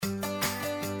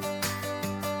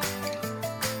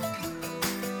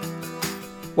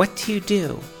What do you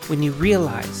do when you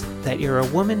realize that you're a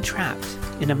woman trapped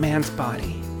in a man's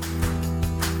body?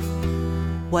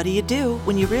 What do you do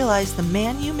when you realize the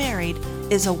man you married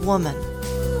is a woman?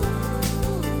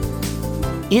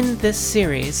 In this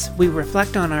series, we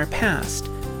reflect on our past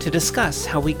to discuss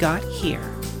how we got here.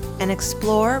 And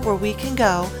explore where we can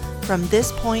go from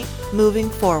this point moving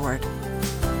forward.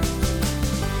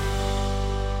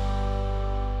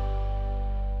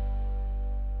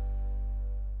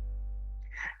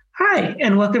 Hi,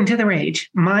 and welcome to The Rage.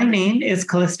 My name is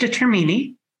Callista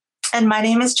Termini. And my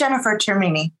name is Jennifer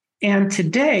Termini. And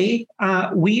today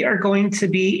we are going to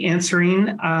be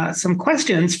answering some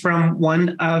questions from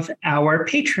one of our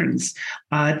patrons,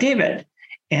 David.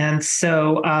 And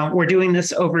so we're doing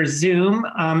this over Zoom,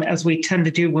 as we tend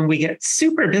to do when we get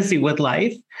super busy with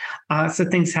life. So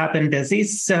things happen busy.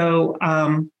 So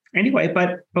anyway,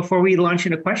 but before we launch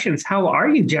into questions, how are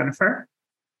you, Jennifer?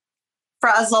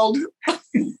 Frazzled.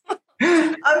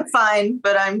 I'm fine,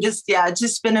 but it's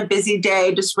just been a busy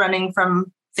day, just running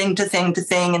from thing to thing to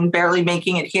thing and barely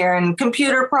making it here, and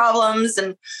computer problems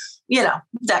and,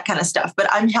 that kind of stuff. But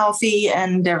I'm healthy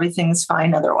and everything's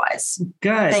fine otherwise.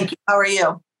 Good. Thank you. How are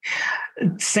you?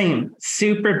 Same.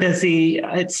 Super busy.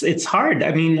 It's hard.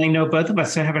 I mean, I know both of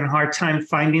us are having a hard time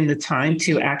finding the time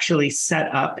to actually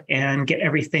set up and get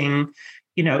everything,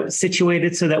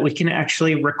 situated so that we can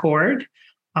actually record.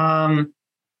 And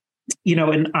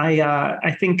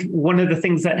I think one of the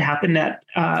things that happened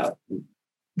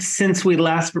since we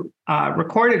last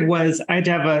recorded was I'd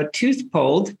have a tooth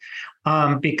pulled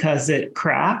because it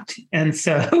cracked. And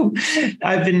so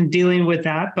I've been dealing with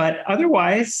that. But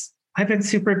otherwise, I've been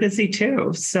super busy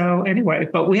too. So anyway,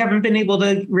 but we haven't been able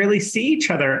to really see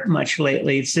each other much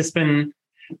lately. It's just been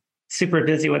super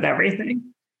busy with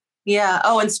everything. Yeah.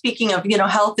 Oh, and speaking of,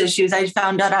 health issues, I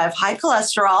found out I have high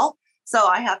cholesterol. So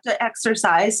I have to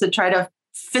exercise to try to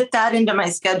fit that into my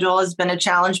schedule. Has been a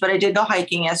challenge, but I did go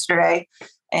hiking yesterday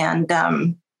and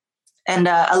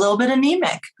a little bit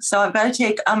anemic. So I've got to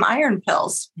take iron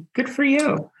pills. Good for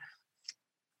you.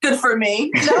 Good for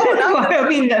me. No, not I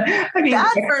mean, bad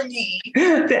for me.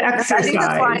 The exercise.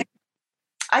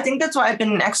 I think that's why I've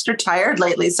been extra tired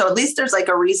lately. So at least there's like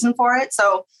a reason for it.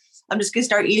 So I'm just going to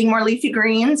start eating more leafy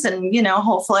greens and,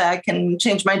 hopefully I can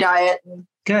change my diet.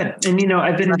 Good. And,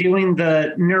 I've been doing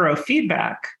the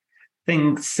neurofeedback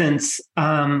thing since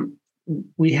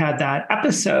we had that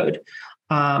episode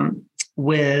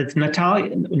with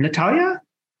Natalia.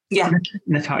 Yeah.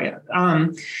 Natalia.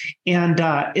 And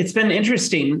it's been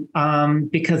interesting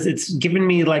because it's given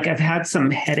me I've had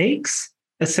some headaches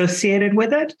associated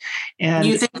with it. And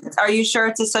are you sure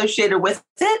it's associated with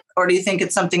it, or do you think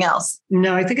it's something else?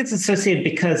 No, I think it's associated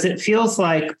because it feels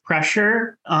like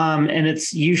pressure. And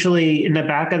it's usually in the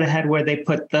back of the head where they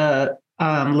put the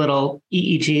little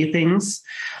EEG things.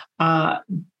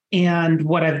 And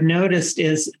what I've noticed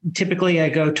is typically I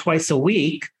go twice a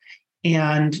week,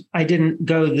 and I didn't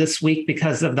go this week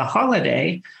because of the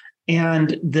holiday.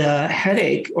 And the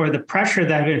headache or the pressure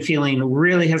that I've been feeling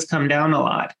really has come down a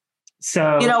lot.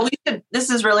 So, this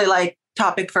is really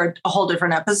topic for a whole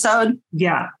different episode.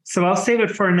 Yeah. So I'll save it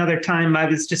for another time. I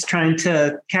was just trying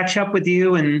to catch up with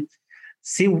you and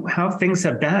see how things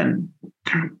have been.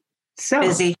 So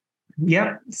busy.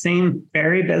 Yep. Same.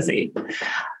 Very busy.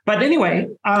 But anyway,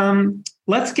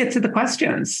 let's get to the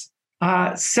questions.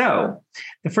 So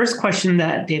the first question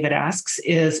that David asks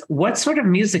is, what sort of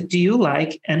music do you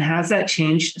like, and has that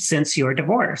changed since your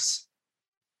divorce?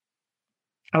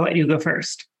 I'll let you go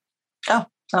first. Oh,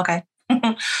 okay.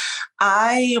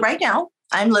 Right now,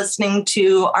 I'm listening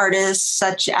to artists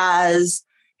such as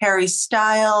Harry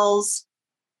Styles,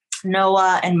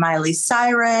 Noah and Miley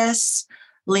Cyrus,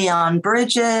 Leon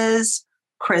Bridges,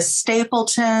 Chris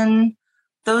Stapleton.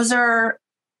 Those are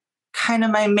kind of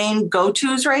my main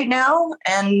go-tos right now.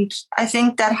 And I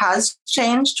think that has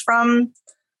changed from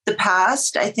the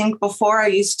past. I think before I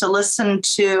used to listen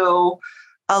to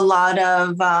a lot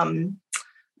of,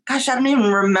 I don't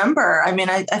even remember. I mean,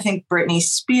 I think Britney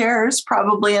Spears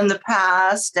probably in the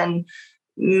past. And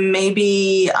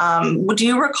maybe, do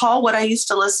you recall what I used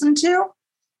to listen to?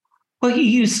 Well, you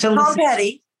used to listen Tom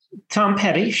Petty. Tom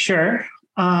Petty, sure.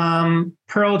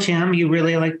 Pearl Jam, you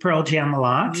really like Pearl Jam a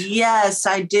lot. Yes,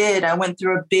 I did. I went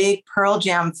through a big Pearl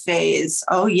Jam phase.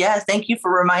 Oh, yeah. Thank you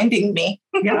for reminding me.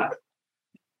 Yeah.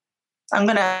 I'm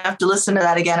going to have to listen to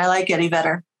that again. I like Eddie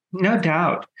Vedder. No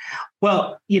doubt.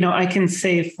 Well, I can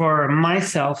say for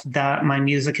myself that my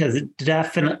music has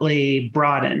definitely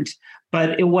broadened.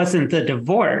 but it wasn't the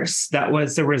divorce that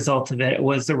was the result of it. It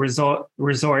was the a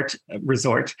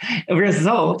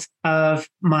result of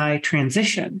my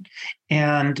transition.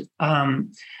 And,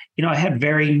 I had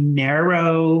very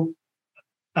narrow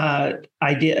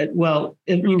idea. Well,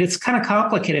 I mean, it's kind of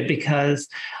complicated because,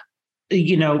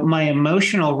 my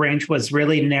emotional range was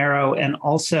really narrow. And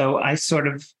also I sort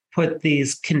of put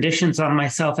these conditions on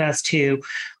myself as to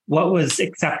what was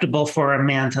acceptable for a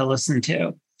man to listen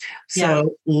to.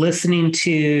 So listening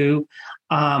to,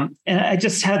 and I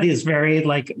just had these very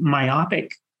like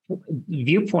myopic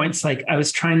viewpoints. Like I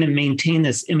was trying to maintain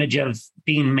this image of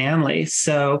being manly.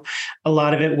 So a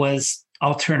lot of it was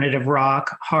alternative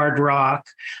rock, hard rock.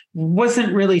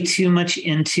 Wasn't really too much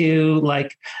into I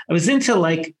was into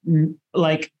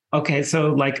okay,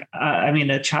 so I'm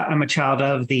a child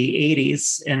of the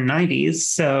 80s and 90s.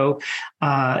 So,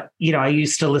 I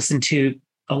used to listen to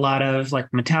a lot of like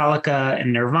Metallica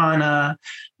and Nirvana,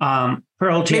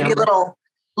 Pearl Jam. Maybe a little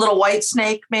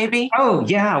Whitesnake, maybe. Oh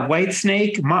yeah,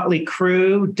 Whitesnake, Motley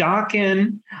Crue,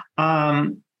 Dokken.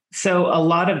 So a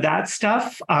lot of that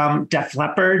stuff. Def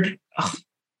Leppard. Oh,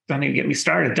 don't even get me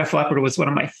started. Def Leppard was one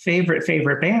of my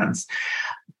favorite bands,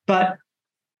 but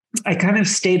I kind of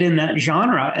stayed in that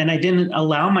genre and I didn't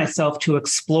allow myself to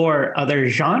explore other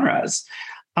genres.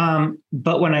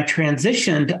 But when I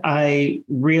transitioned, I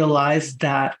realized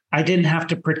that I didn't have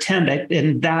to pretend.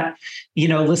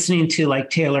 Listening to like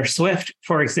Taylor Swift,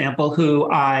 for example, who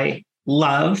I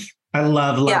love. I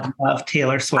love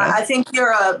Taylor Swift. I think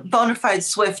you're a bona fide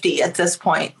Swiftie at this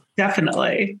point.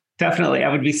 Definitely. I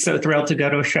would be so thrilled to go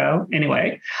to a show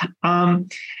anyway.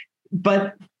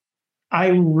 But I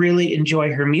really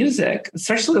enjoy her music,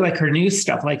 especially like her new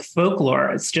stuff, like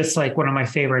Folklore. It's just like one of my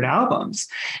favorite albums.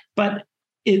 But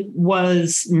it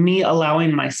was me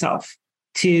allowing myself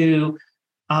to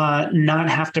not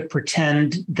have to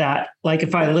pretend that, like,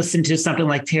 if I listened to something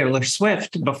like Taylor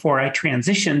Swift before I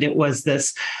transitioned, it was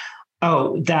this,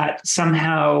 that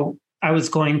somehow I was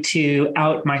going to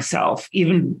out myself,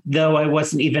 even though I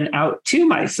wasn't even out to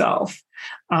myself.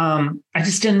 I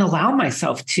just didn't allow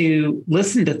myself to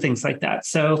listen to things like that.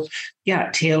 So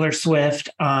yeah, Taylor Swift,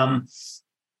 trying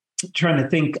to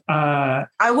think.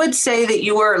 I would say that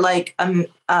you were like a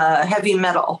heavy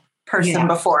metal person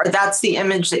before. That's the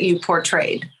image that you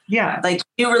portrayed. Yeah. Like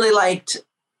you really liked,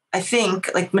 I think,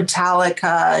 like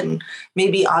Metallica and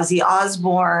maybe Ozzy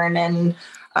Osbourne and,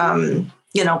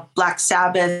 Black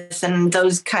Sabbath and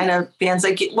those kind of bands.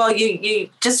 Like, well, you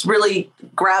just really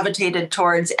gravitated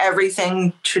towards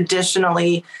everything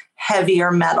traditionally heavier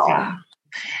metal. Yeah.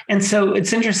 And so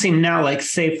it's interesting now, like,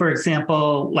 say, for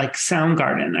example, like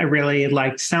Soundgarden. I really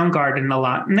liked Soundgarden a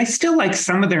lot. And I still like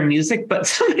some of their music, but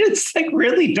some of it's like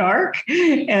really dark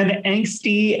and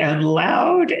angsty and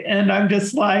loud. And I'm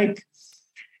just like,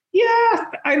 yeah,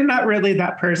 I'm not really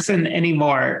that person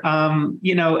anymore.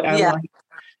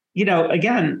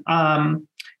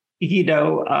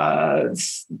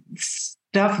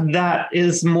 Stuff that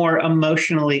is more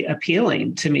emotionally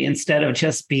appealing to me instead of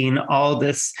just being all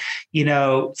this,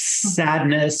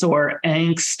 sadness or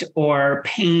angst or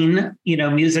pain,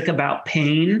 music about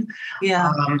pain.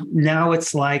 Yeah. Now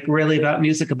it's like really about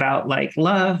music about like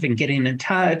love and getting in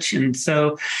touch. And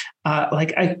so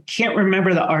I can't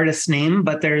remember the artist's name,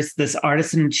 but there's this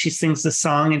artist and she sings the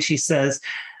song and she says,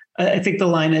 I think the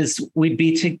line is,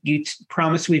 you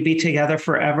promised we'd be together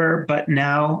forever, but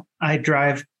now I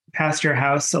drive past your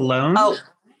house alone. Oh,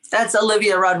 that's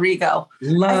Olivia Rodrigo.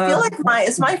 I feel like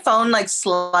is my phone like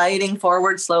sliding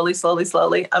forward slowly?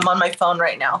 I'm on my phone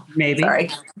right now. Maybe. Sorry.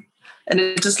 And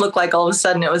it just looked like all of a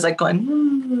sudden it was like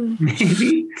going,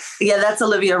 Maybe. Yeah, that's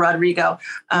Olivia Rodrigo.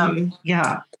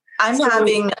 Yeah. I'm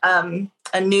having a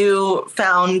new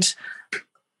found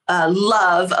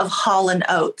love of Hall &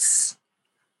 Oates.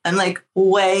 I'm like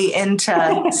way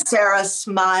into Sarah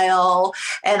Smile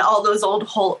and all those old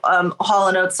Hall &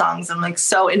 Oates songs. I'm like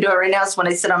so into it right now. So when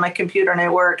I sit on my computer and I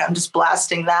work, I'm just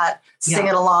blasting that,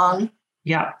 singing along.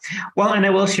 Yeah. Well, and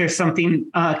I will share something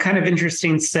kind of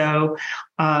interesting. So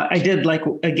I did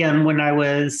again, when I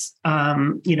was,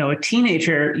 a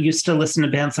teenager, used to listen to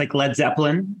bands like Led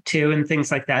Zeppelin too, and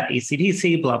things like that,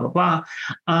 AC/DC, blah, blah, blah.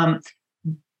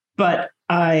 But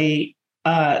I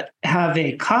have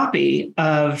a copy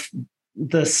of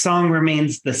The Song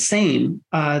Remains the Same,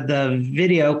 the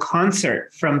video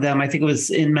concert from them. I think it was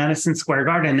in Madison Square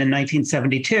Garden in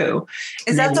 1972.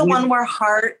 Is that the one where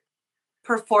Heart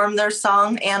performed their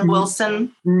song? Ann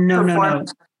Wilson? No.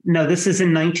 This is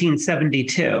in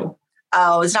 1972.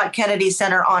 Oh, it's not Kennedy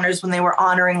Center Honors when they were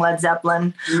honoring Led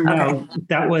Zeppelin. No, okay.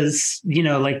 That was,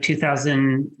 like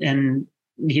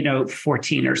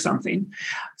 2014 or something.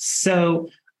 So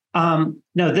No,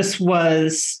 this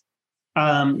was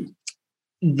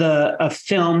a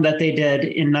film that they did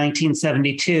in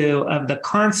 1972 of the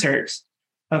concert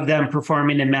of them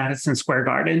performing in Madison Square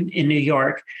Garden in New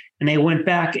York. And they went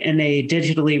back and they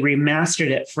digitally remastered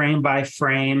it frame by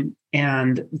frame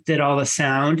and did all the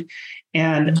sound.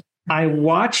 And I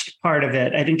watched part of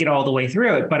it. I didn't get all the way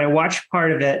through it, but I watched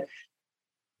part of it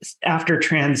after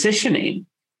transitioning.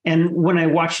 And when I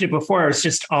watched it before, I was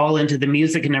just all into the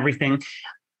music and everything.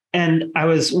 And I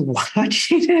was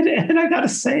watching it, and I got to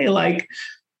say, like,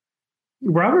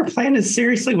 Robert Plant was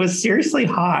seriously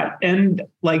hot, and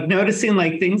like noticing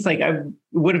like things like I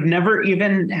would have never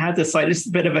even had the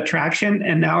slightest bit of attraction.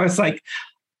 And now it's like,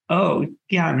 oh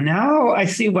yeah, now I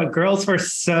see what girls were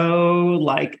so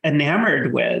like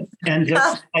enamored with, and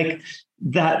just like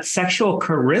that sexual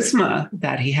charisma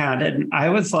that he had. And I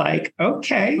was like,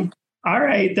 okay, all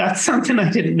right, that's something I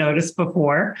didn't notice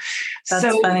before. That's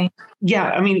funny.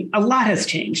 Yeah, I mean, a lot has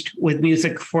changed with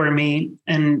music for me.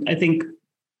 And I think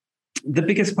the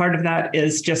biggest part of that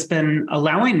is just been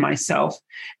allowing myself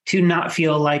to not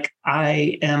feel like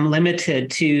I am limited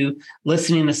to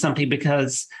listening to something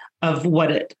because of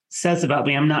what it says about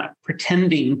me. I'm not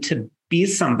pretending to be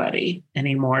somebody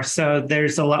anymore. So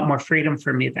there's a lot more freedom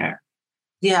for me there.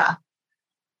 Yeah.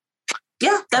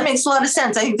 Yeah, that makes a lot of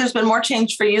sense. I think there's been more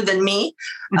change for you than me,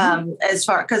 as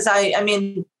far, because I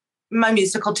mean, my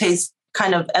musical taste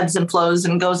kind of ebbs and flows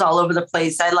and goes all over the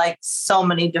place. I like so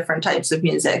many different types of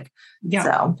music. Yeah.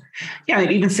 So. Yeah.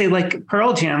 I'd even say like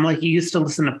Pearl Jam, like you used to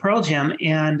listen to Pearl Jam.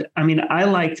 And I mean, I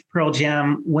liked Pearl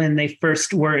Jam when they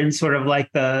first were in sort of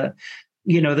like the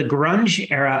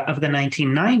grunge era of the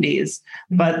 1990s,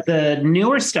 but the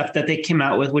newer stuff that they came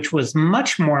out with, which was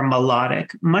much more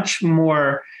melodic, much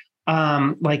more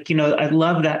I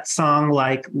love that song,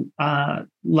 like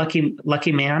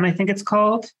Lucky Man, I think it's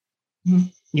called.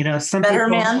 Some Better people,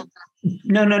 Man.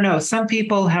 No. Some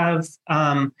people have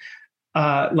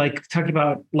like talking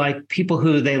about like people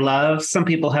who they love. Some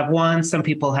people have one, some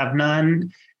people have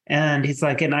none. And he's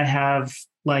like, and I have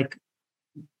like,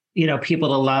 people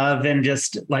to love, and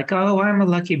just like, oh, I'm a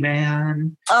lucky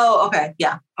man. Oh, okay.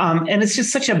 Yeah. And it's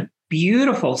just such a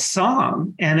beautiful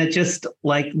song. And it just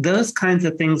like those kinds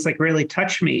of things like really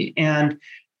touch me. And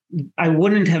I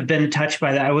wouldn't have been touched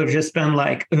by that. I would have just been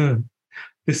like, ugh,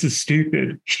 this is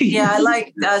stupid. Yeah. I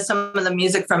like some of the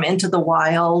music from Into the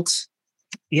Wild.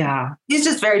 Yeah. He's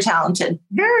just very talented.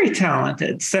 Very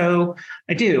talented. So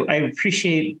I do. I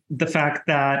appreciate the fact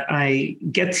that I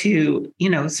get to,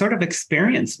 sort of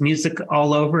experience music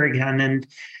all over again and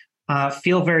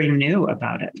feel very new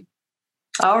about it.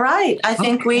 All right. I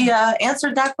think we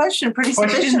answered that question pretty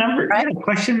sufficiently.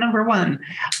 Question number one.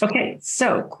 Okay.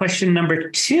 So question number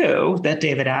two that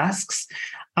David asks,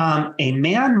 a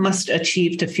man must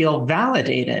achieve to feel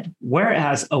validated,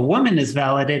 whereas a woman is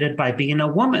validated by being a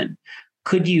woman.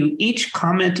 Could you each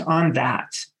comment on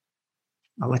that?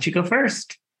 I'll let you go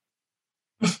first.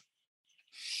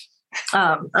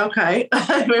 Okay.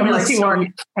 I'll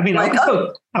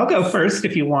go first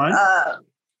if you want.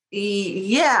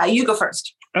 Yeah, you go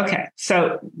first. Okay.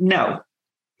 So no,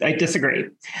 I disagree.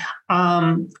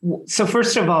 So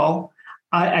first of all,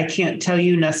 I can't tell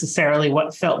you necessarily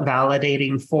what felt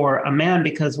validating for a man,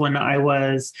 because when I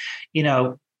was,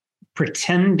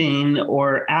 pretending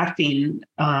or acting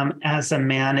as a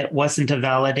man, it wasn't a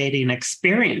validating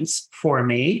experience for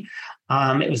me.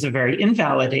 It was a very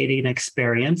invalidating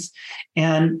experience.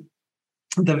 And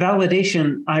the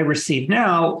validation I receive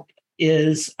now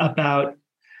is about,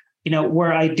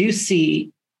 where I do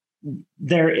see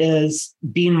there is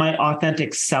being my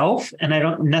authentic self. And I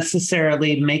don't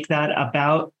necessarily make that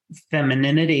about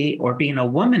femininity or being a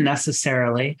woman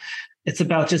necessarily. It's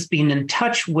about just being in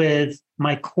touch with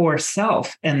my core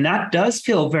self. And that does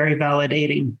feel very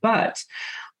validating. But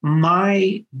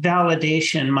my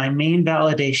validation, my main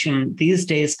validation these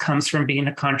days comes from being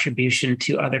a contribution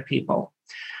to other people.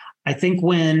 I think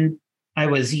when I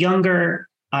was younger,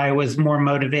 I was more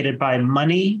motivated by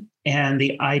money and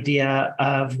the idea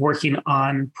of working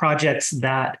on projects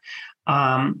that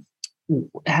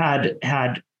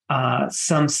had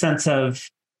some sense of,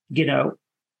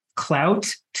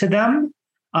 clout to them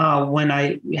when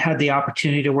I had the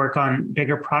opportunity to work on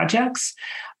bigger projects.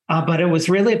 But it was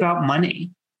really about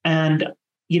money. And,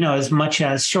 as much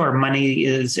as, sure, money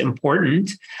is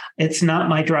important, it's not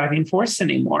my driving force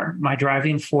anymore. My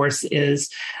driving force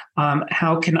is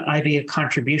how can I be a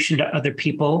contribution to other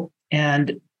people?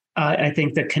 And I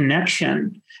think the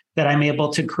connection that I'm able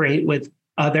to create with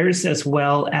others as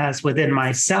well as within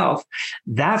myself,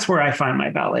 that's where I find my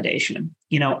validation.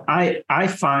 You know, I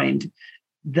find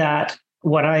that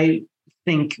what I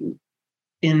think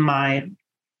in my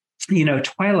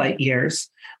twilight years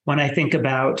when I think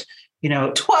about,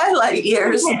 twilight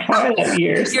years. Twilight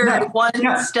years. You're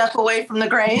one step away from the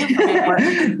grave.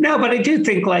 No, but I do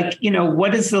think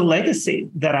what is the legacy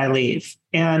that I leave?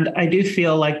 And I do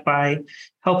feel like by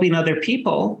helping other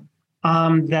people,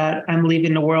 that I'm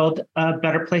leaving the world a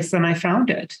better place than I found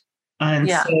it. And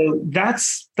so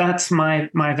that's my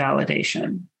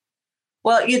validation.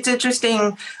 Well, it's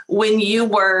interesting when you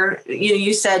were,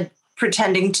 you said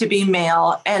pretending to be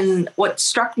male. And what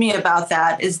struck me about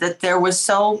that is that there was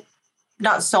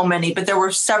not so many, but there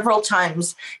were several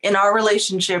times in our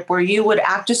relationship where you would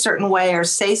act a certain way or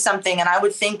say something. And I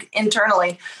would think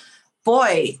internally,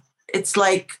 boy, it's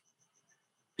like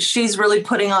she's really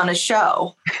putting on a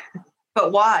show.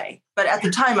 But why? But at the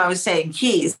time I was saying,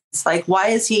 it's like, why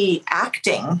is he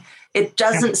acting? It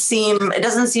doesn't seem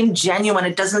genuine.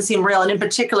 It doesn't seem real. And in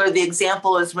particular, the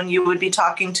example is when you would be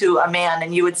talking to a man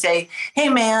and you would say, hey,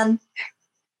 man.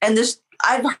 And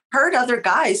I've heard other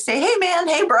guys say, hey, man,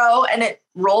 hey, bro. And it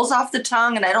rolls off the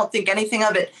tongue and I don't think anything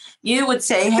of it. You would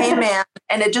say, hey, man.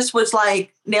 And it just was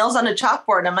like nails on a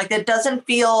chalkboard. I'm like, that doesn't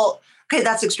feel, okay,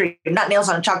 that's extreme. Not nails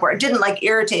on a chalkboard. It didn't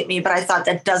irritate me, but I thought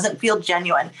that doesn't feel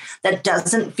genuine. That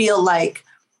doesn't feel like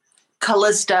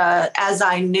Callista as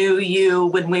I knew you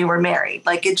when we were married.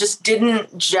 It just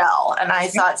didn't gel. And I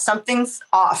thought something's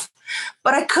off,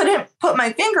 but I couldn't put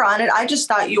my finger on it. I just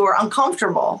thought you were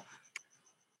uncomfortable.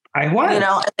 I was.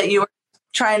 That you were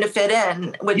trying to fit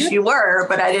in, which you were,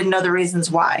 but I didn't know the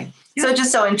reasons why. Yeah. So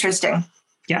just so interesting.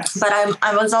 Yes. But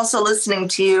I was also listening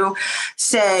to you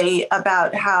say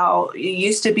about how you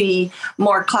used to be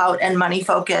more clout and money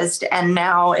focused, and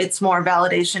now it's more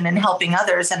validation and helping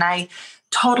others. And I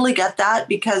totally get that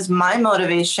because my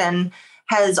motivation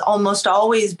has almost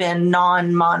always been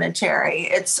non-monetary.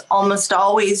 It's almost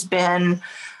always been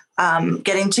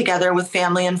getting together with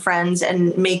family and friends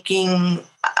and making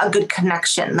a good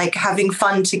connection, having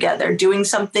fun together, doing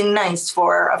something nice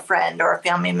for a friend or a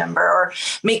family member, or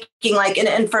making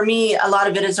and for me, a lot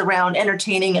of it is around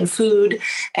entertaining and food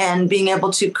and being able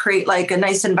to create a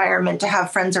nice environment to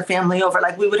have friends or family over.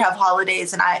 We would have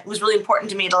holidays and it was really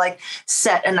important to me to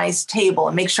set a nice table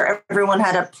and make sure everyone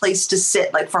had a place to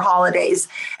sit for holidays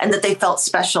and that they felt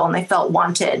special and they felt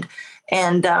wanted.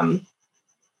 And,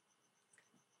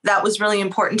 that was really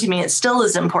important to me. It still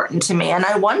is important to me. And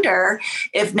I wonder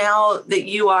if now that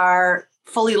you are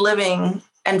fully living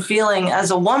and feeling as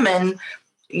a woman,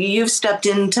 you've stepped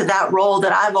into that role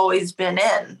that I've always been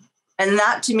in. And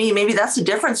that to me, maybe that's the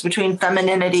difference between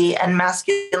femininity and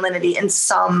masculinity in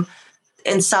some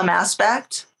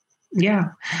aspect. Yeah,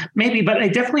 maybe, but I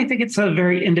definitely think it's a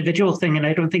very individual thing. And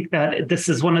I don't think that this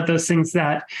is one of those things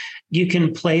that you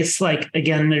can place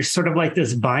again, there's sort of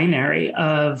this binary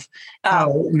of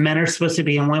how men are supposed to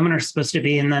be and women are supposed to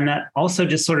be. And then that also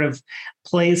just sort of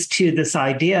plays to this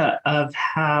idea of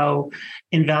how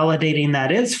invalidating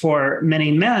that is for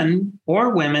many men or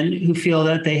women who feel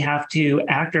that they have to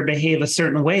act or behave a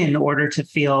certain way in order to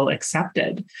feel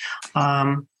accepted.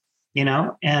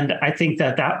 And I think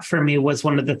that for me was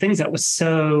one of the things that was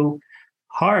so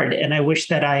hard. And I wish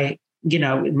that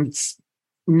it's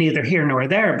neither here nor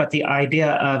there, but the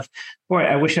idea of, boy,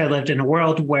 I wish I lived in a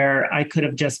world where I could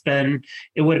have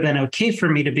it would have been okay for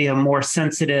me to be a more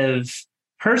sensitive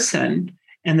person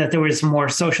and that there was more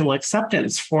social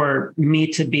acceptance for me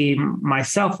to be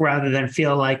myself rather than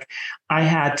feel like I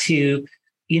had to,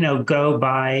 go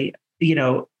by,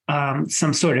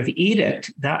 some sort of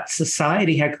edict that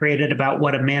society had created about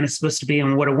what a man is supposed to be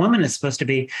and what a woman is supposed to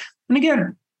be. And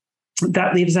again,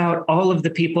 that leaves out all of the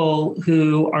people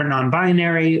who are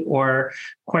non-binary or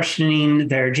questioning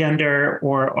their gender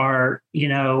or are,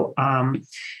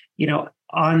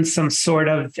 on some sort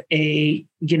of a,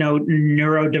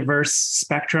 neurodiverse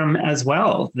spectrum as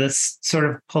well, this sort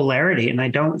of polarity. And I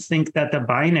don't think that the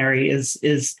binary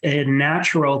is a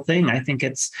natural thing. I think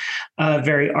it's a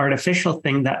very artificial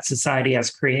thing that society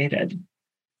has created.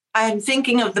 I'm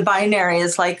thinking of the binary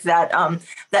as that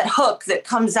hook that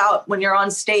comes out when you're on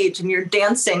stage and you're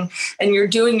dancing and you're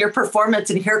doing your performance,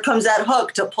 and here comes that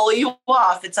hook to pull you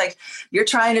off. It's you're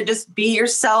trying to just be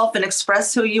yourself and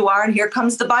express who you are, and here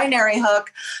comes the binary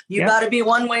hook. You got to be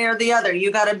one way or the other.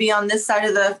 You got to be on this side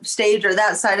of the stage or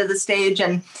that side of the stage,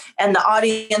 and the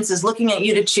audience is looking at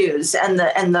you to choose, and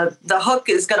the hook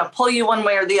is going to pull you one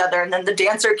way or the other, and then the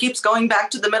dancer keeps going back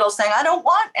to the middle saying, I don't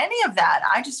want any of that.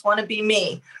 I just want to be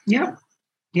me. Yeah.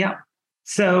 Yeah.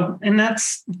 So, and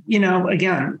that's,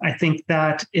 again, I think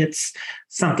that it's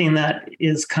something that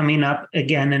is coming up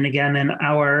again and again in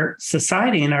our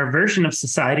society, in our version of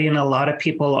society. And a lot of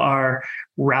people are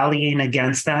rallying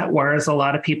against that, whereas a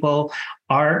lot of people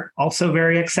are also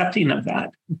very accepting of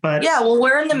that. But yeah, well,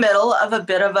 we're in the middle of a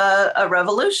bit of a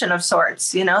revolution of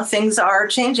sorts. Things are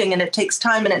changing, and it takes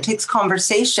time, and it takes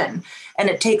conversation, and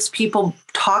it takes people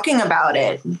talking about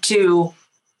it to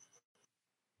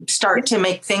start to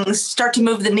make things start to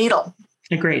move the needle.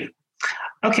 Agreed.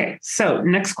 Okay, so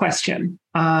next question.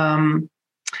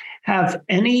 Have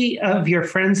any of your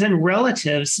friends and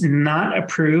relatives not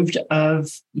approved of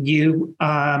you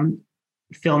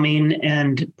filming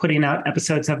and putting out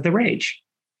episodes of The Rage?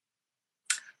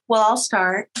 Well, I'll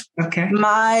start. Okay.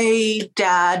 My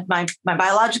dad, my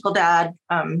biological dad,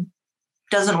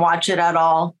 doesn't watch it at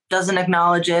all, doesn't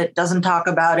acknowledge it, doesn't talk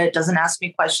about it, doesn't ask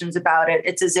me questions about it.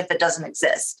 It's as if it doesn't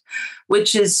exist,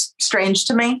 which is strange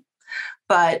to me.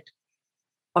 But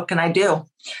what can I do?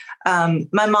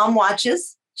 My mom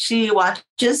watches. She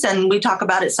watches, and we talk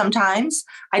about it sometimes.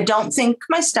 I don't think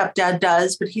my stepdad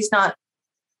does, but he's on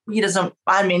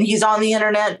the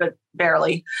internet, but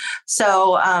barely.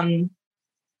 So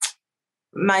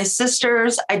my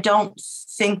sisters, I don't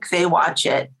think they watch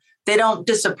it. They don't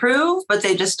disapprove, but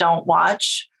they just don't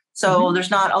watch. So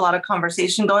there's not a lot of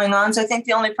conversation going on. So I think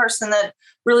the only person that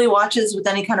really watches with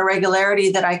any kind of regularity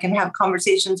that I can have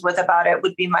conversations with about it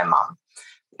would be my mom.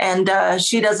 And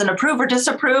she doesn't approve or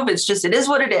disapprove. It is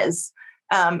what it is.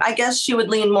 I guess she would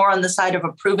lean more on the side of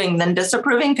approving than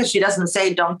disapproving, because she doesn't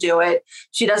say, don't do it.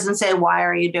 She doesn't say, why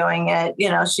are you doing it?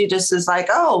 She just is like,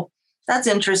 oh, that's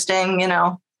interesting,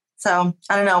 So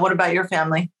I don't know. What about your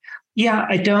family? Yeah,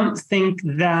 I don't think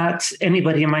that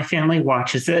anybody in my family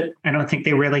watches it. I don't think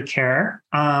they really care.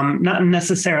 Not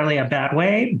necessarily a bad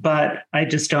way, but I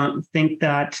just don't think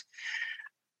that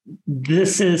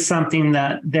this is something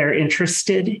that they're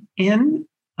interested in.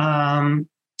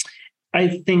 I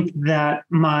think that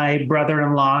my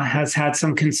brother-in-law has had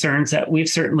some concerns that we've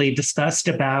certainly discussed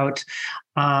about,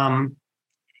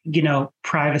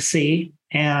 privacy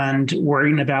and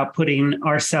worrying about putting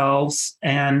ourselves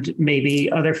and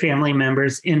maybe other family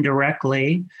members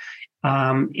indirectly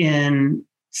in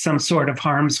some sort of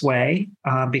harm's way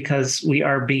because we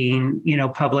are being,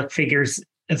 public figures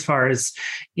as far as,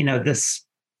 this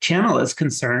channel is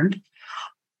concerned.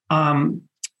 But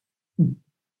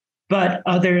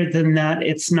other than that,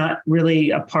 it's not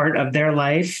really a part of their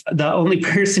life. The only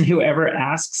person who ever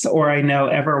asks or I know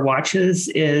ever watches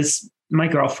is my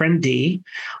girlfriend, Dee.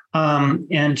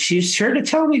 And she's sure to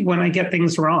tell me when I get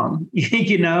things wrong,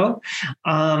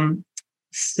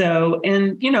 So,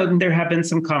 there have been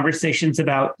some conversations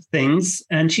about things,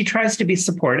 and she tries to be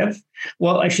supportive.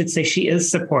 Well, I should say she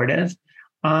is supportive.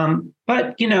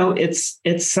 But,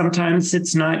 it's sometimes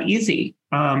it's not easy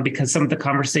because some of the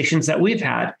conversations that we've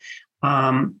had,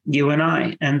 you and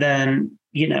I, and then,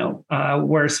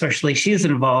 where especially she's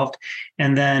involved.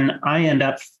 And then I end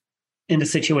up in a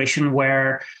situation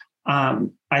where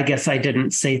I guess I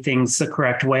didn't say things the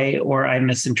correct way, or I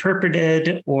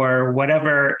misinterpreted or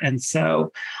whatever. And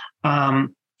so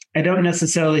I don't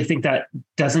necessarily think that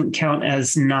doesn't count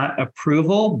as not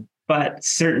approval, but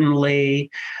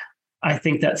certainly I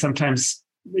think that sometimes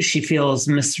she feels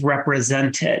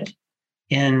misrepresented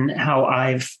in how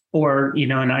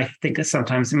and I think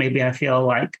sometimes maybe I feel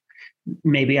like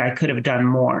maybe I could have done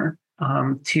more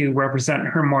to represent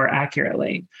her more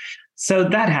accurately. So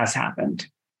that has happened.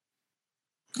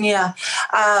 Yeah.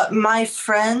 My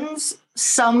friends,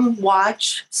 some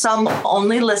watch, some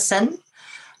only listen.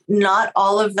 Not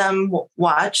all of them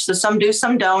watch. So some do,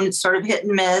 some don't. It's sort of hit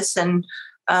and miss. And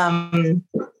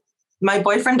my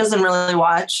boyfriend doesn't really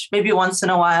watch. Maybe once in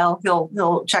a while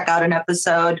he'll check out an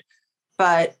episode.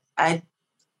 But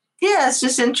it's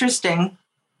just interesting.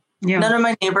 Yeah. None of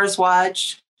my neighbors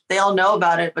watch. They all know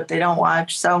about it, but they don't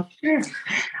watch. So sure.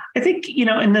 I think,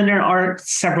 and then there are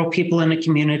several people in the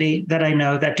community that I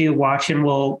know that do watch and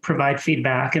will provide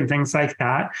feedback and things like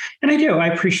that. And I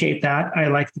appreciate that. I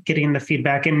like getting the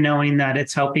feedback and knowing that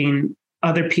it's helping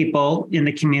other people in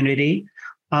the community.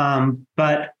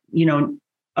 But,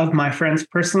 of my friends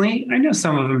personally, I know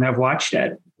some of them have watched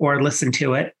it or listened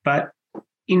to it, but,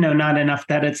 not enough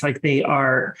that it's like they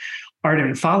are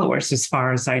ardent followers as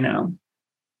far as I know.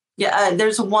 Yeah,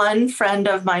 there's one friend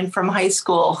of mine from high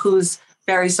school who's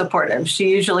very supportive. She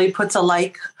usually puts a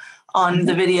like on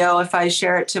the video if I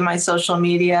share it to my social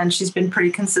media, and she's been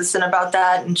pretty consistent about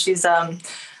that. And she's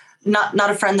not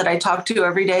a friend that I talk to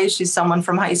every day. She's someone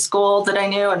from high school that I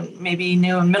knew and maybe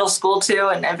knew in middle school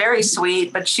too, and very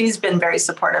sweet, but she's been very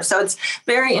supportive. So it's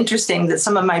very interesting that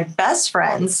some of my best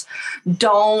friends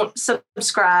don't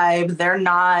subscribe. They're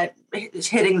not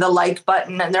hitting the like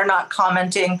button and they're not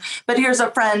commenting. But here's a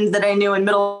friend that I knew in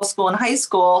middle school and high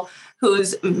school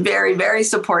who's very, very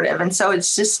supportive. And so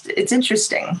it's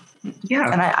interesting.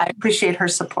 Yeah. And I appreciate her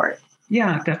support.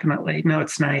 Yeah, definitely. No,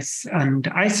 it's nice. And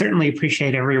I certainly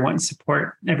appreciate everyone's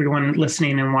support, everyone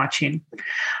listening and watching.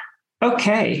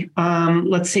 Okay,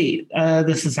 let's see.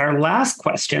 This is our last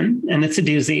question, and it's a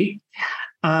doozy.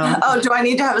 Do I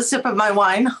need to have a sip of my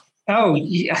wine? Oh,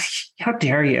 yeah, how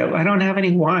dare you? I don't have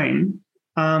any wine.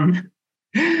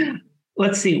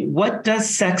 Let's see. What does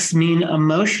sex mean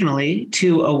emotionally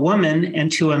to a woman and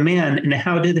to a man, and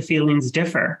how do the feelings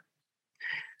differ?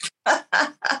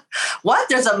 What?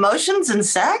 There's emotions in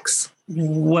sex?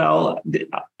 Well,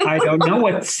 I don't know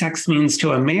what sex means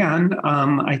to a man.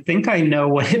 I think I know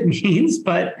what it means,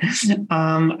 but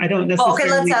I don't necessarily. Well, okay,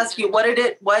 let's ask you, what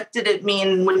did it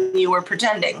mean when you were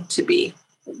pretending to be?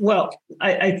 Well,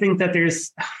 I think that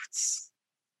there's.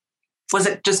 Was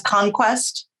it just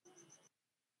conquest?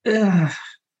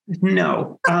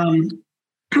 No. It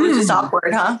was just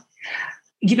awkward, huh?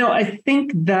 I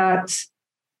think that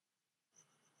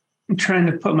I'm trying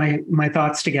to put my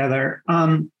thoughts together.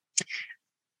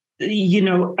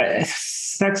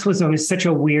 Sex was always such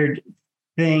a weird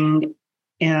thing.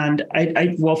 And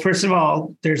well, first of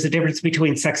all, there's a difference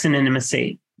between sex and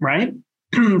intimacy, right?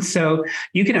 So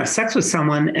you can have sex with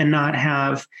someone and not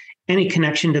have any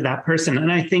connection to that person.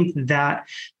 And I think that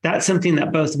that's something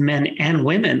that both men and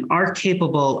women are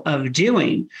capable of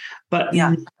doing. But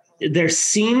there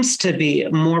seems to be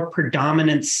more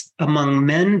predominance among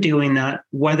men doing that,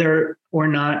 whether or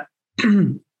not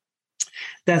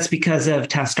that's because of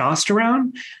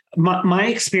testosterone. My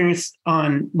experience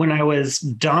when I was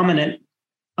dominant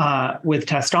with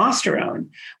testosterone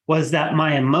was that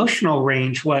my emotional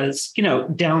range was,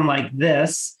 down like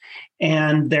this.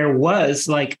 And there was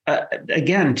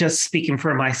again, just speaking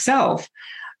for myself,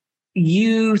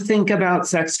 you think about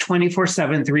sex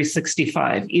 24/7,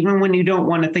 365. Even when you don't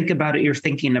want to think about it, you're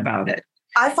thinking about it.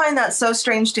 I find that so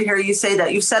strange to hear you say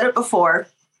that. You've said it before.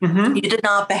 Mm-hmm. You did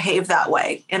not behave that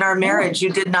way. In our marriage,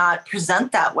 you did not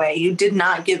present that way. You did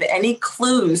not give any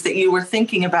clues that you were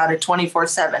thinking about it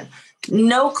 24/7.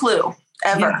 No clue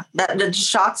ever. Yeah. That just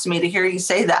shocks me to hear you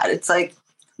say that. It's like,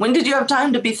 when did you have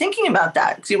time to be thinking about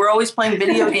that? Because you were always playing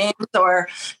video games or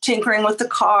tinkering with the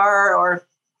car or.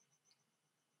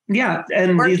 Yeah.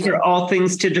 And working. These are all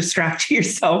things to distract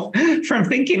yourself from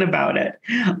thinking about it.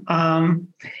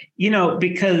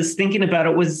 Because thinking about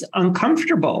it was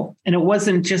uncomfortable, and it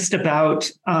wasn't just about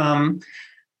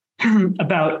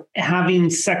having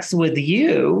sex with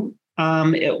you.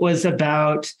 It was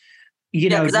about,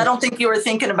 because I don't think you were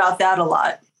thinking about that a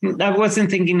lot. I wasn't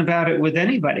thinking about it with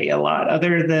anybody a lot,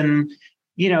 other than,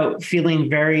 feeling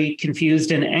very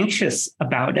confused and anxious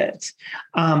about it.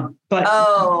 You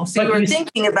were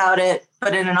thinking about it,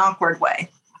 but in an awkward way.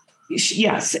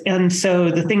 Yes. And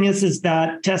so the thing is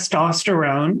that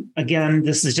testosterone, again,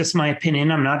 this is just my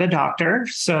opinion, I'm not a doctor.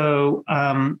 So,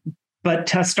 but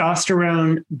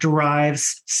testosterone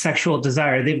drives sexual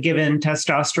desire. They've given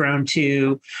testosterone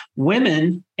to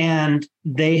women, and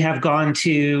they have gone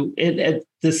to it.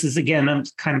 This is, again, I'm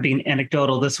kind of being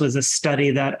anecdotal. This was a study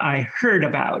that I heard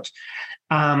about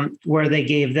where they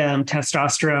gave them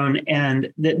testosterone,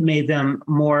 and that made them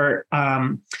more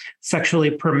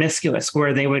sexually promiscuous,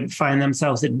 where they would find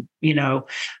themselves in,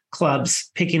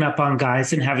 clubs picking up on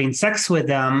guys and having sex with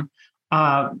them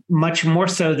much more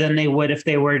so than they would if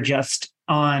they were just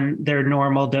on their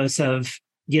normal dose of,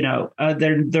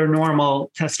 their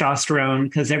normal testosterone,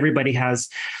 because everybody has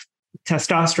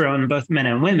testosterone, both men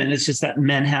and women. It's just that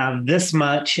men have this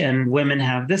much and women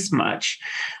have this much.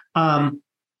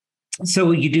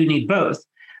 So you do need both.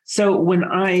 So when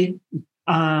I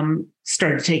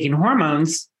started taking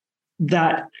hormones,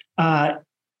 that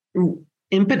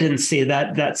impotency,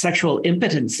 that sexual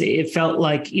impotency, it felt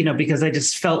like, because I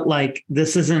just felt like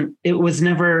it was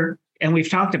never, and we've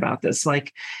talked about this,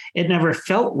 like it never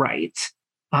felt right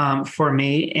for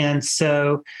me. And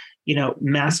so,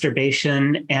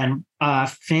 masturbation and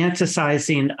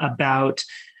fantasizing about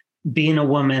being a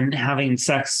woman, having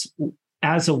sex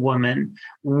as a woman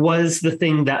was the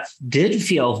thing that did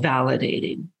feel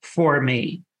validating for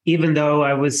me, even though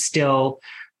I was still,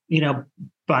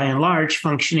 by and large,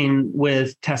 functioning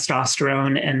with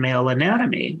testosterone and male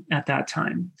anatomy at that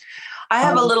time. I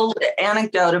have a little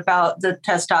anecdote about the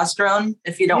testosterone,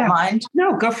 if you don't mind.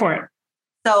 No, go for it.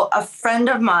 So a friend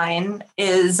of mine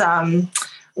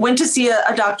went to see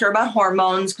a doctor about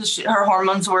hormones, because her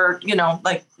hormones were,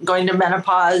 going to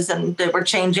menopause and they were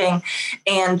changing.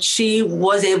 And she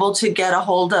was able to get a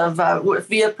hold of,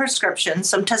 via prescription,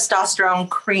 some testosterone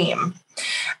cream.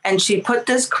 And she put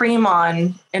this cream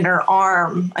on in her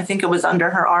arm. I think it was under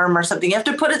her arm or something. You have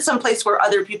to put it someplace where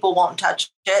other people won't touch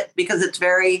it, because it's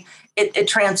very it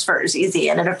transfers easy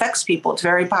and it affects people. It's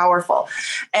very powerful.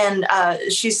 And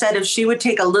she said if she would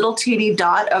take a little teeny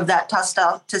dot of that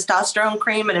testosterone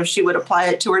cream and if she would apply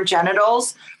it to her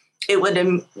genitals, it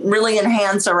would really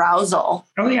enhance arousal.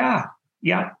 Oh, yeah.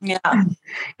 Yeah. Yeah.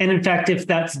 And in fact, if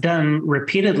that's done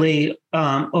repeatedly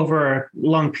over a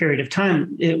long period of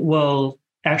time, it will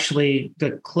actually,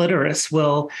 the clitoris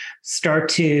will start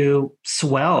to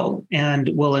swell and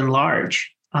will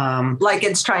enlarge. Like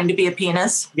it's trying to be a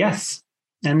penis? Yes.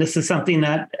 And this is something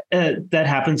that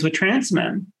happens with trans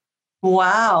men.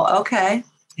 Wow. Okay.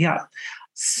 Yeah.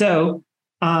 So,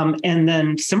 and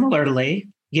then similarly,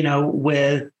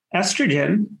 with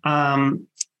estrogen,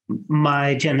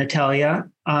 my genitalia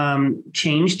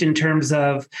changed in terms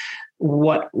of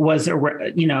what was,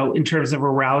 in terms of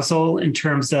arousal, in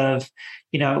terms of,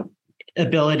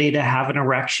 ability to have an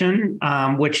erection,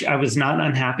 which I was not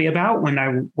unhappy about when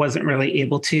I wasn't really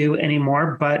able to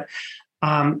anymore. But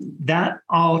that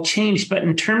all changed. But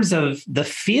in terms of the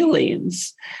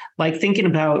feelings, like thinking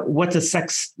about what does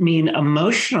sex mean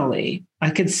emotionally, I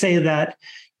could say that,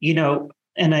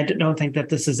 and I don't think that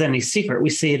this is any secret. We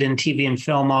see it in TV and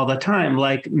film all the time.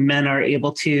 Like men are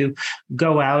able to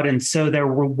go out and sow their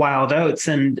wild oats,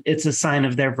 and it's a sign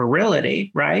of their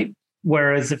virility, right?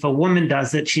 Whereas if a woman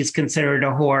does it, she's considered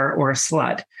a whore or a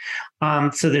slut.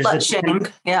 So there's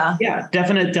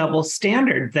definite double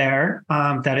standard there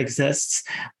that exists.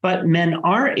 But men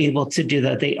are able to do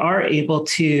that. They are able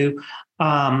to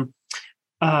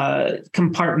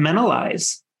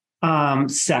compartmentalize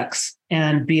sex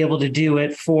and be able to do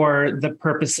it for the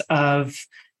purpose of,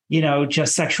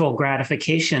 just sexual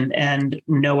gratification and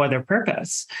no other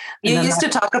purpose. You used to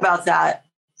talk about that.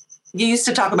 You used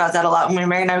to talk about that a lot when we were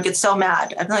married, and I would get so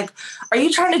mad. I'm like, are you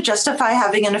trying to justify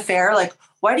having an affair? Like,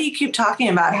 why do you keep talking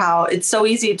about how it's so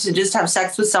easy to just have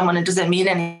sex with someone? It doesn't mean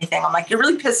anything. I'm like, you're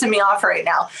really pissing me off right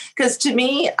now. Because to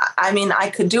me, I mean, I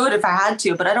could do it if I had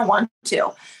to, but I don't want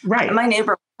to. Right. My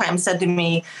neighbor one time said to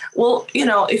me, well,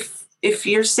 if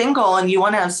you're single and you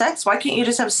want to have sex, why can't you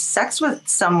just have sex with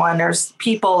someone or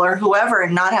people or whoever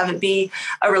and not have it be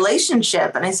a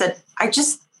relationship? And I said, I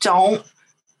just don't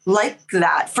like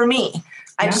that for me.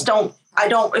 I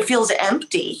don't, it feels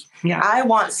empty. Yeah. I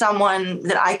want someone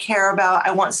that I care about.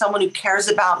 I want someone who cares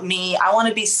about me. I want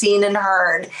to be seen and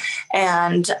heard.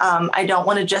 And I don't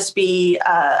want to just be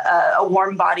a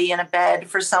warm body in a bed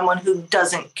for someone who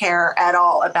doesn't care at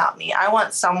all about me. I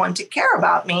want someone to care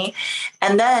about me.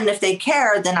 And then if they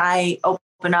care, then I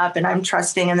open up and I'm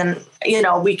trusting. And then,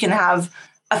 we can have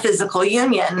a physical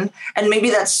union. And maybe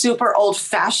that's super old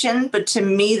fashioned, but to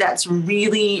me, that's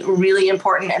really, really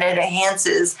important. And it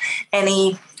enhances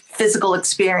any physical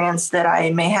experience that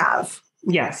I may have.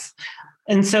 Yes.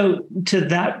 And so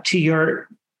to your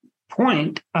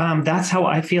point, that's how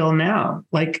I feel now.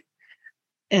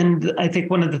 And I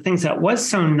think one of the things that was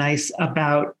so nice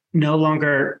about no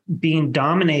longer being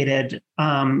dominated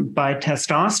by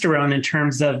testosterone in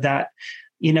terms of that,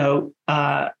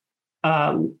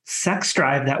 sex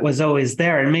drive that was always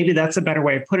there. And maybe that's a better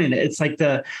way of putting it. It's like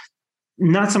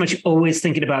not so much always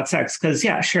thinking about sex, because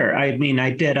sure. I mean,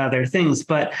 I did other things,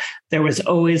 but there was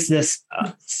always this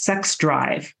sex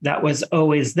drive that was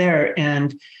always there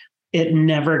and it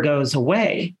never goes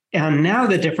away. And now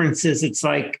the difference is it's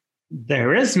like,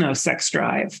 there is no sex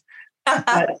drive.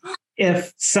 But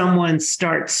if someone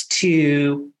starts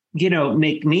to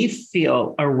make me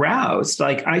feel aroused,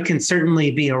 like I can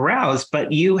certainly be aroused,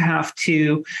 but you have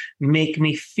to make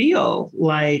me feel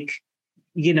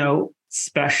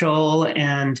special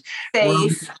and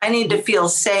safe. I need to feel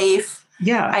safe.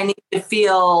 Yeah. I need to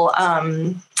feel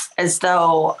as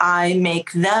though I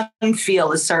make them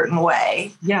feel a certain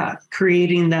way. Yeah.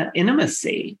 Creating that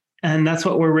intimacy. And that's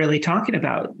what we're really talking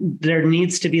about. There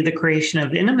needs to be the creation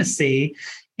of intimacy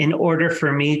in order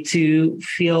for me to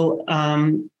feel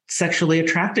sexually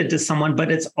attracted to someone,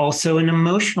 but it's also an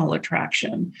emotional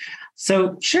attraction.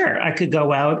 So sure, I could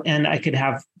go out and I could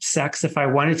have sex if I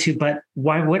wanted to, but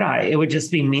why would I? It would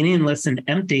just be meaningless and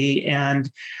empty.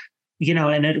 And,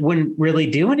 and it wouldn't really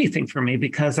do anything for me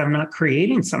because I'm not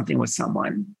creating something with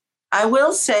someone. I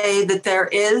will say that there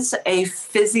is a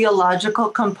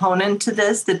physiological component to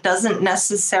this that doesn't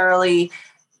necessarily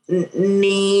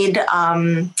need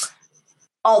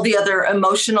all the other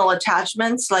emotional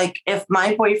attachments. Like if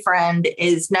my boyfriend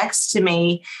is next to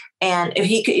me and if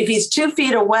he's 2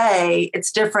 feet away,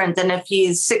 it's different than if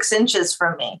he's 6 inches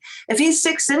from me. If he's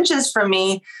 6 inches from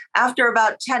me, after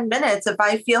about 10 minutes, if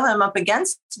I feel him up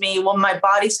against me, well, my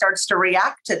body starts to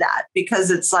react to that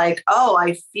because it's like, oh,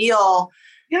 I feel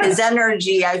his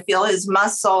energy. I feel his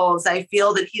muscles. I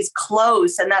feel that he's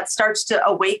close, and that starts to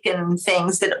awaken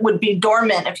things that would be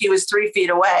dormant if he was 3 feet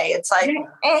away. It's like,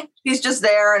 he's just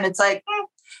there. And it's like,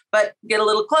 but get a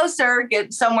little closer,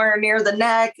 get somewhere near the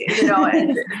neck,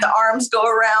 and the arms go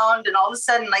around, and all of a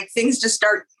sudden, like, things just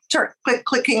start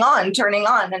turning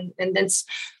on. And it's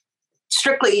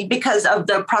strictly because of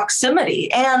the proximity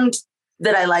and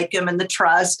that I like him and the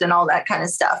trust and all that kind of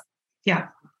stuff. Yeah.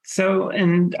 So,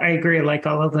 and I agree, like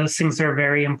all of those things are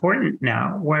very important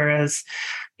now. Whereas,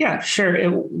 yeah, sure,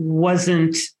 it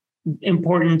wasn't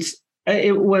important.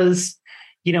 It was,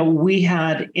 we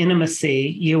had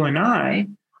intimacy, you and I,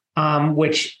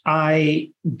 which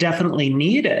I definitely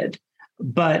needed,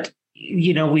 but,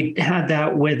 we had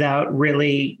that without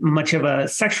really much of a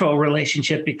sexual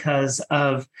relationship because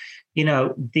of,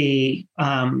 the,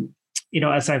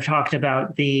 as I've talked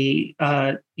about, the,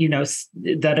 that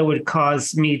it would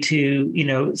cause me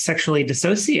to, sexually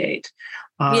dissociate.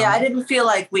 I didn't feel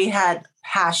like we had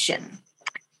passion.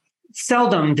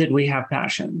 Seldom did we have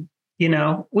passion. We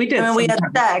did. We had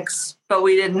sex, but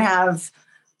we didn't have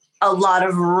a lot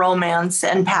of romance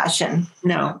and passion.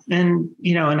 No. And,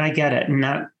 and I get it. And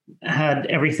that had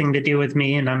everything to do with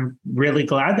me. And I'm really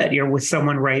glad that you're with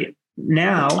someone right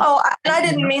now. Oh, and I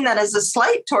didn't mean that as a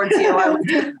slight towards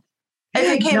you. If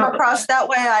it came across that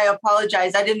way, I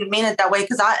apologize. I didn't mean it that way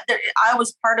because I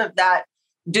was part of that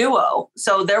duo.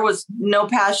 So there was no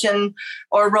passion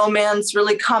or romance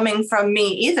really coming from me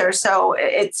either. So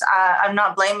it's, I'm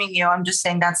not blaming you. I'm just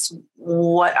saying that's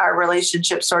what our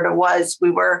relationship sort of was. We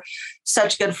were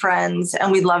such good friends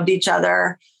and we loved each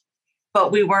other,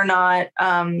 but we were not,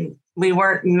 we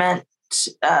weren't meant,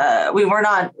 we were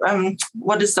not,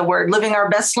 what is the word? Living our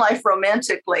best life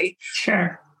romantically.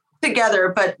 Sure.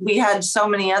 Together, but we had so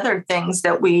many other things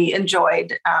that we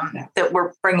enjoyed that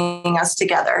were bringing us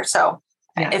together. So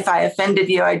if I offended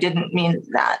you, I didn't mean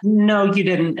that. No, you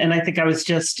didn't. And I think I was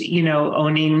just,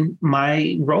 owning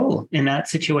my role in that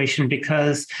situation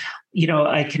because,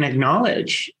 I can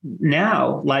acknowledge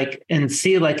now, and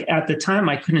see, at the time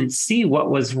I couldn't see what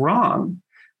was wrong.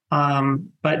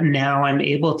 But now I'm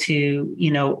able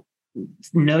to,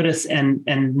 notice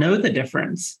and know the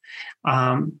difference.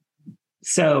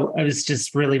 So I was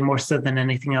just really more so than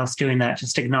anything else doing that,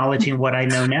 just acknowledging what I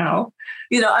know now.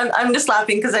 I'm just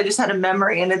laughing because I just had a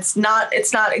memory and it's not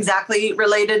exactly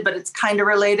related, but it's kind of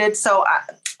related. So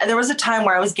there was a time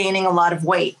where I was gaining a lot of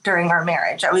weight during our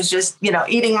marriage. I was just,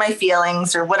 eating my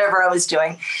feelings or whatever I was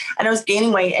doing. And I was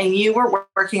gaining weight and you were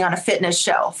working on a fitness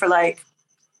show for like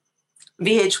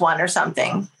VH1 or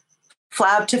something.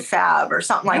 Flab to Fab or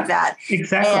something like that.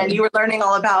 Exactly. And you were learning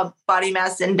all about body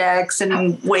mass index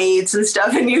and weights and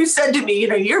stuff. And you said to me,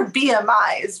 your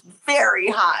BMI is very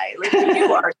high. Like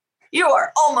you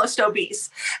are almost obese.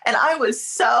 And I was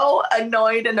so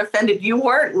annoyed and offended. You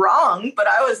weren't wrong, but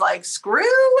I was like, screw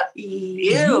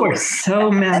you. You were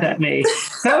so mad at me.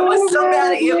 I was so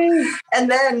mad at you. And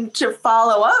then to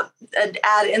follow up and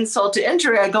add insult to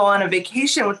injury, I go on a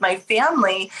vacation with my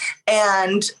family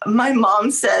and my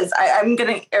mom says,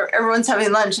 everyone's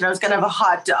having lunch and I was going to have a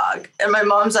hot dog. And my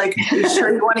mom's like, you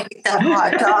sure you want to eat that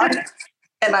hot dog?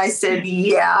 And I said,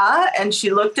 yeah. And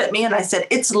she looked at me and I said,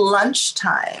 it's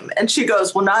lunchtime. And she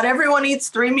goes, well, not everyone eats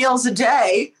 3 meals a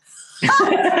day.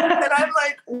 And I'm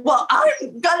like, well, I'm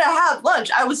going to have lunch.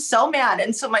 I was so mad.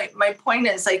 And so my point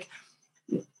is like,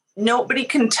 nobody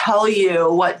can tell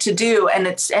you what to do. And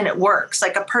it works.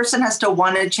 Like a person has to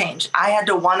want to change. I had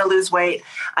to want to lose weight.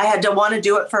 I had to want to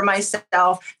do it for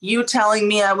myself. You telling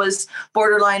me I was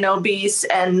borderline obese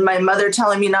and my mother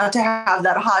telling me not to have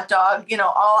that hot dog,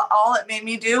 all it made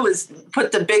me do was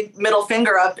put the big middle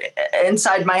finger up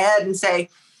inside my head and say,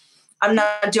 I'm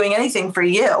not doing anything for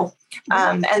you.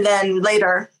 And then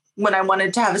later, when I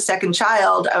wanted to have a second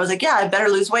child, I was like, yeah, I better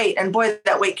lose weight. And boy,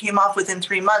 that weight came off within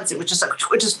 3 months. It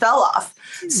just fell off.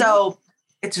 Mm-hmm. So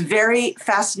it's very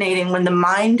fascinating when the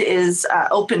mind is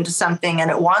open to something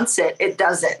and it wants it, it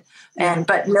does it.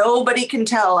 But nobody can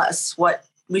tell us what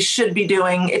we should be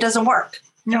doing. It doesn't work.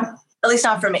 No, at least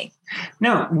not for me.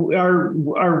 No,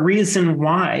 our reason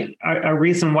why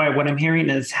what I'm hearing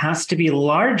is has to be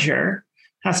larger,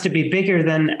 has to be bigger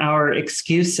than our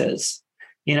excuses.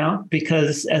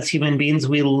 Because as human beings,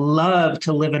 we love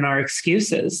to live in our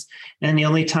excuses. And the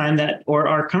only time or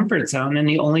our comfort zone, and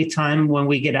the only time when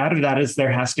we get out of that is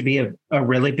there has to be a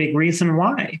really big reason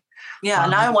why. Yeah.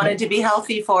 And I wanted to be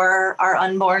healthy for our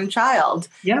unborn child.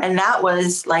 Yeah. And that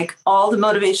was like all the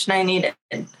motivation I needed.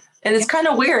 And it's kind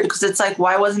of weird because it's like,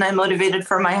 why wasn't I motivated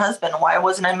for my husband? Why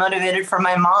wasn't I motivated for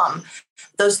my mom?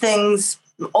 Those things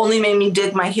only made me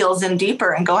dig my heels in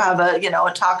deeper and go have a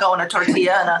taco and a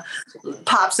tortilla and a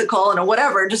popsicle and a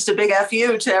whatever, just a big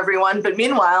FU to everyone. But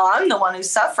meanwhile, I'm the one who's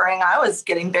suffering. I was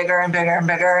getting bigger and bigger and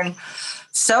bigger. And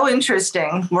so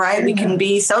interesting, right? We can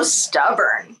be so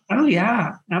stubborn. Oh,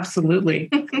 yeah, absolutely.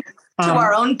 To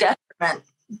our own detriment.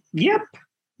 Yep.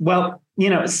 Well,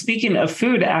 speaking of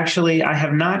food, actually, I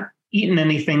have not eaten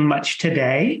anything much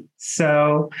today.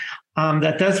 So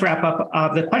that does wrap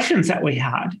up the questions that we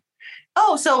had.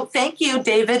 Oh, so thank you,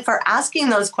 David, for asking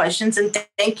those questions. And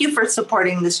thank you for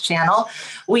supporting this channel.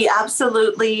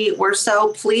 We're so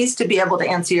pleased to be able to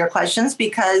answer your questions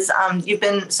because you've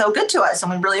been so good to us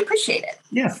and we really appreciate it.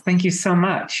 Yes, thank you so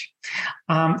much.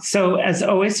 So as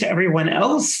always, to everyone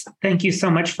else, thank you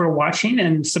so much for watching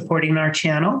and supporting our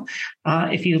channel.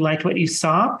 If you liked what you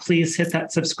saw, please hit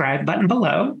that subscribe button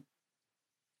below.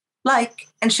 Like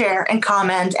and share and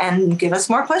comment and give us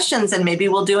more questions. And maybe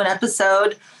we'll do an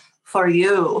episode for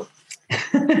you.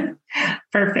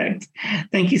 Perfect.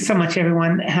 Thank you so much,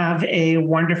 everyone. Have a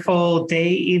wonderful day,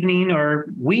 evening, or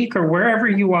week, or wherever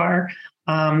you are.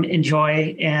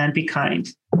 Enjoy and be kind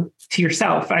to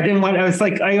yourself.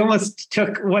 I almost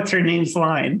took what's her name's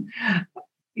line.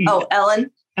 Oh, Ellen.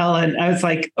 Ellen. I was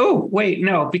like, oh, wait,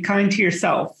 no, be kind to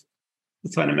yourself.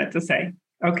 That's what I meant to say.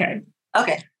 Okay.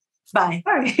 Okay. Bye.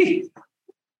 Bye.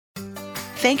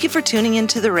 Thank you for tuning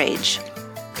into The Rage.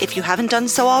 If you haven't done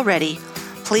so already,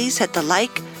 please hit the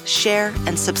like, share,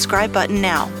 and subscribe button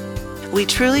now. We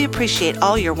truly appreciate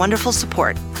all your wonderful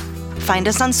support. Find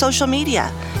us on social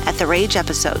media at The Rage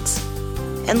Episodes.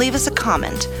 And leave us a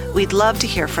comment. We'd love to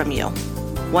hear from you.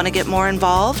 Want to get more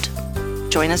involved?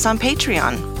 Join us on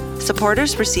Patreon.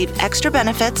 Supporters receive extra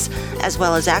benefits as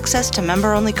well as access to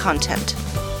member-only content.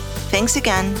 Thanks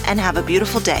again and have a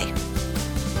beautiful day.